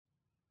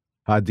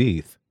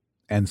Hadith,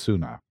 and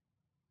Sunnah.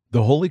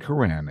 The Holy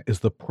Quran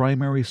is the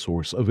primary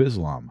source of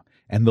Islam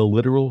and the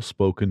literal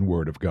spoken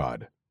word of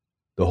God.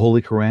 The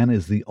Holy Quran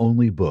is the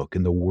only book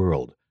in the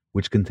world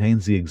which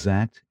contains the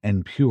exact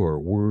and pure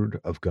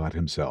word of God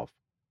Himself.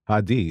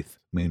 Hadith,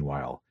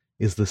 meanwhile,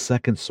 is the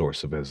second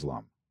source of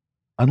Islam.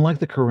 Unlike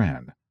the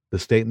Quran, the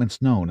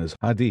statements known as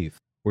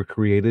Hadith were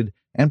created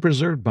and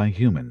preserved by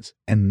humans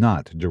and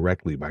not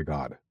directly by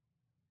God.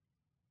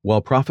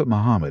 While Prophet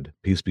Muhammad,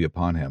 peace be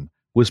upon him,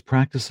 was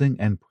practicing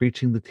and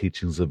preaching the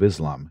teachings of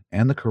Islam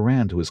and the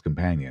Quran to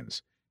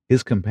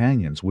his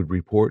companions would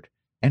report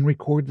and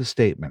record the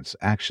statements,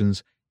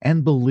 actions,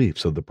 and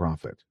beliefs of the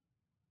Prophet.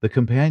 The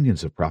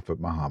companions of Prophet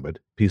Muhammad,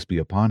 peace be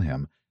upon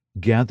him,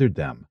 gathered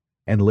them,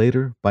 and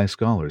later by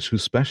scholars who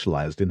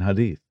specialized in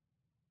Hadith.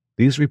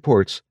 These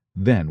reports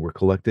then were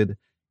collected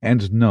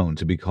and known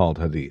to be called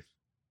Hadith.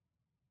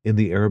 In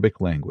the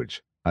Arabic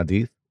language,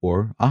 Hadith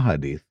or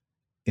Ahadith,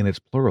 in its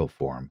plural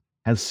form,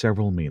 has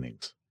several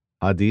meanings.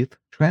 Hadith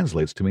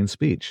translates to mean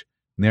speech,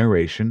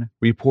 narration,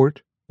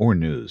 report, or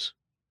news.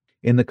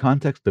 In the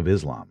context of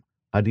Islam,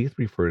 Hadith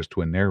refers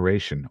to a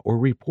narration or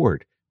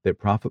report that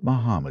Prophet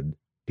Muhammad,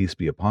 peace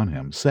be upon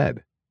him,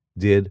 said,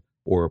 did,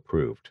 or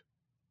approved.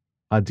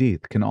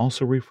 Hadith can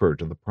also refer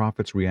to the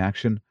Prophet's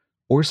reaction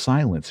or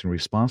silence in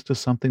response to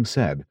something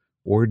said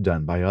or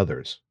done by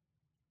others.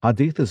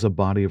 Hadith is a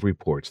body of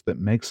reports that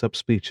makes up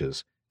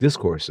speeches,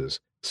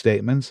 discourses,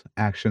 statements,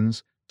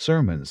 actions,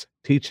 sermons,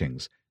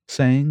 teachings,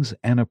 sayings,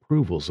 and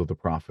approvals of the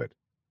Prophet.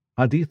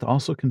 Hadith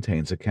also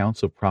contains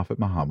accounts of Prophet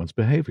Muhammad's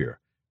behavior,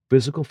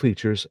 physical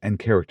features, and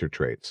character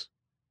traits.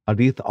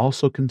 Hadith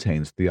also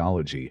contains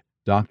theology,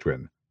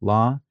 doctrine,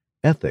 law,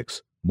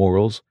 ethics,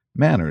 morals,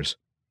 manners,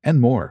 and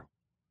more.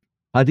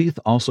 Hadith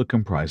also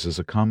comprises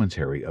a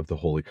commentary of the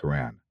Holy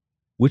Quran,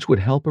 which would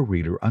help a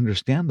reader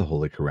understand the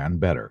Holy Quran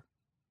better.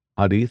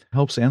 Hadith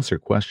helps answer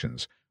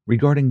questions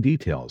regarding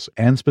details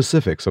and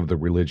specifics of the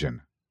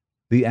religion.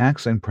 The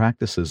acts and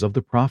practices of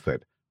the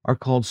Prophet are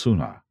called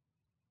Sunnah.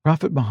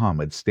 Prophet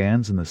Muhammad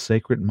stands in the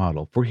sacred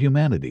model for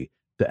humanity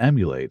to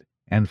emulate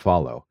and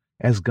follow,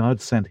 as God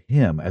sent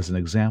him as an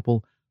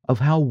example of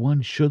how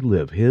one should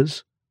live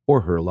his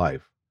or her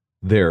life.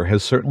 There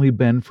has certainly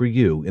been for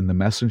you in the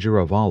Messenger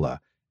of Allah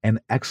an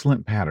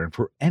excellent pattern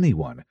for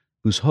anyone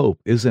whose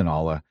hope is in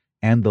Allah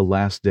and the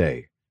Last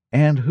Day,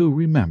 and who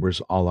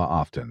remembers Allah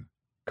often.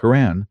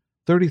 Quran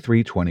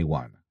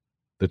 33:21.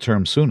 The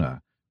term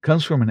Sunnah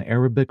comes from an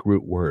Arabic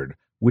root word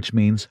which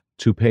means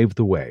to pave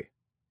the way,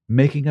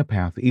 making a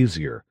path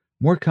easier,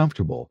 more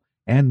comfortable,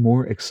 and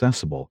more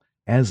accessible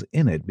as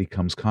in it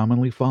becomes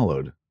commonly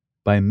followed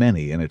by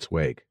many in its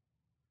wake.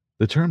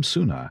 The term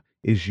Sunnah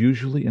is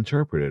usually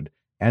interpreted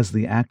as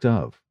the act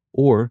of,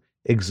 or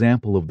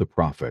example of the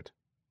Prophet.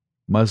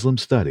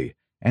 Muslims study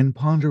and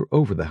ponder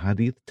over the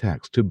Hadith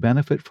text to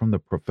benefit from the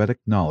prophetic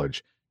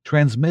knowledge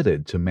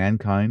transmitted to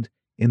mankind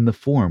in the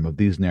form of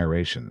these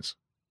narrations.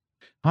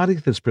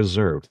 Hadith is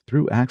preserved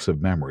through acts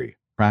of memory,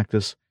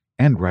 practice,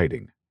 and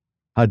writing.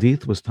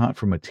 Hadith was taught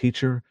from a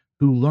teacher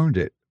who learned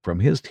it from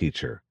his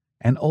teacher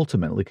and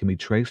ultimately can be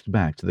traced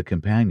back to the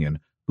companion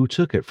who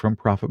took it from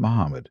Prophet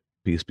Muhammad,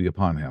 peace be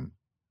upon him.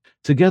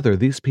 Together,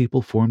 these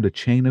people formed a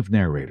chain of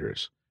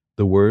narrators.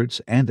 The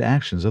words and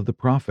actions of the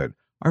Prophet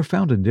are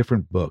found in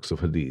different books of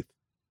Hadith.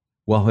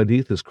 While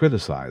Hadith is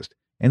criticized,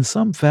 and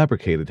some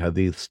fabricated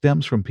Hadith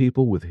stems from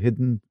people with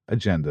hidden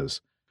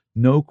agendas,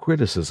 no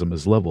criticism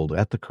is leveled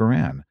at the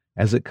Quran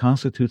as it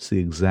constitutes the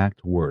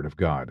exact word of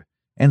God,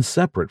 and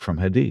separate from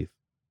Hadith.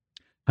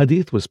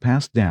 Hadith was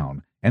passed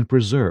down and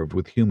preserved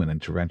with human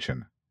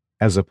intervention,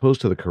 as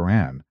opposed to the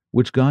Quran,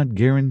 which God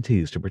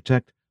guarantees to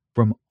protect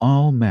from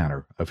all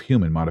manner of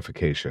human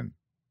modification.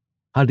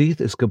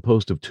 Hadith is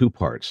composed of two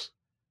parts,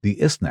 the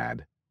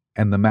isnad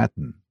and the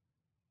matn.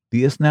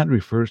 The isnad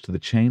refers to the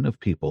chain of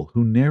people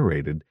who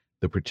narrated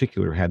the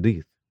particular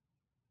hadith.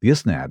 The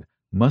isnad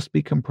must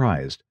be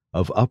comprised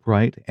of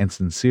upright and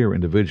sincere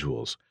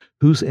individuals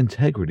whose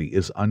integrity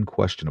is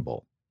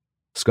unquestionable.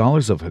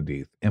 Scholars of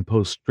hadith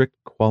impose strict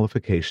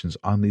qualifications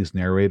on these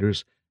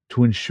narrators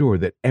to ensure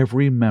that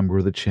every member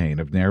of the chain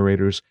of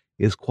narrators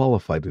is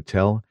qualified to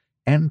tell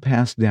and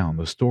pass down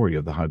the story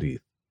of the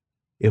hadith.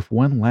 If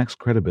one lacks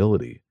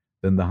credibility,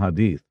 then the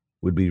hadith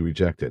would be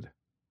rejected.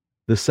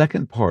 The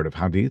second part of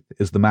hadith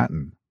is the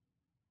matn,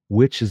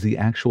 which is the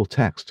actual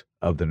text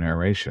of the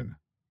narration.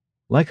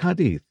 Like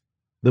hadith,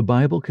 the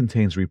Bible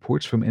contains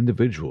reports from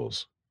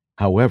individuals.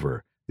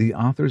 However, the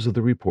authors of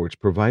the reports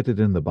provided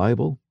in the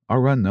Bible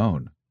are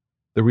unknown.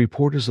 The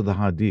reporters of the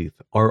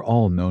hadith are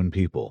all known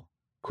people,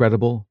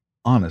 credible,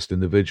 honest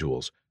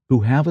individuals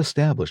who have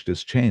established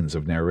its chains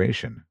of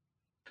narration.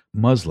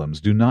 Muslims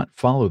do not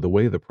follow the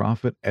way of the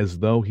Prophet as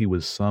though he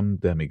was some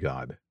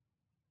demigod.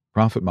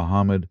 Prophet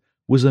Muhammad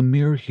was a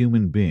mere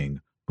human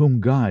being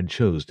whom God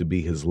chose to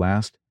be his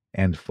last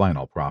and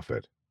final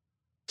prophet.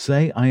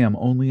 Say, I am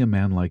only a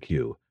man like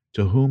you,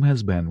 to whom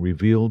has been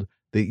revealed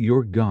that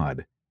your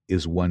God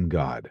is one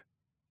God.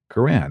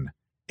 Quran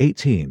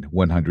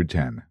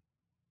 18:110.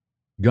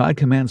 God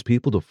commands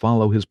people to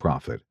follow his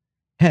prophet.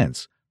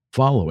 Hence,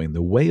 Following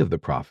the way of the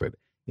Prophet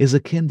is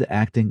akin to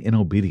acting in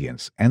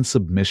obedience and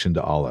submission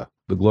to Allah,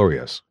 the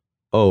Glorious.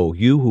 O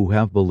you who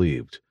have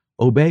believed,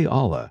 obey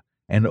Allah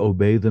and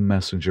obey the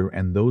Messenger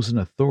and those in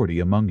authority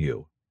among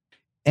you.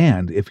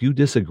 And if you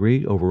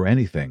disagree over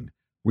anything,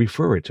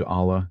 refer it to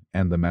Allah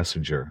and the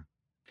Messenger.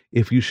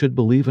 If you should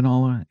believe in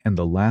Allah and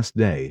the Last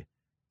Day,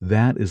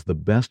 that is the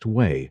best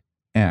way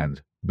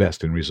and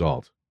best in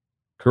result.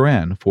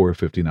 Quran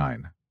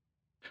 4:59.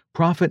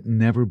 Prophet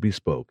never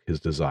bespoke his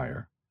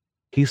desire.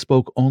 He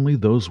spoke only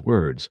those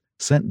words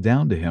sent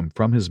down to him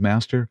from his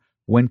master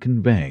when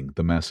conveying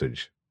the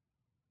message.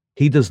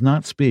 He does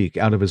not speak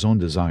out of his own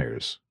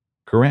desires.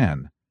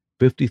 Quran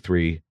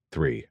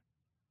 53:3.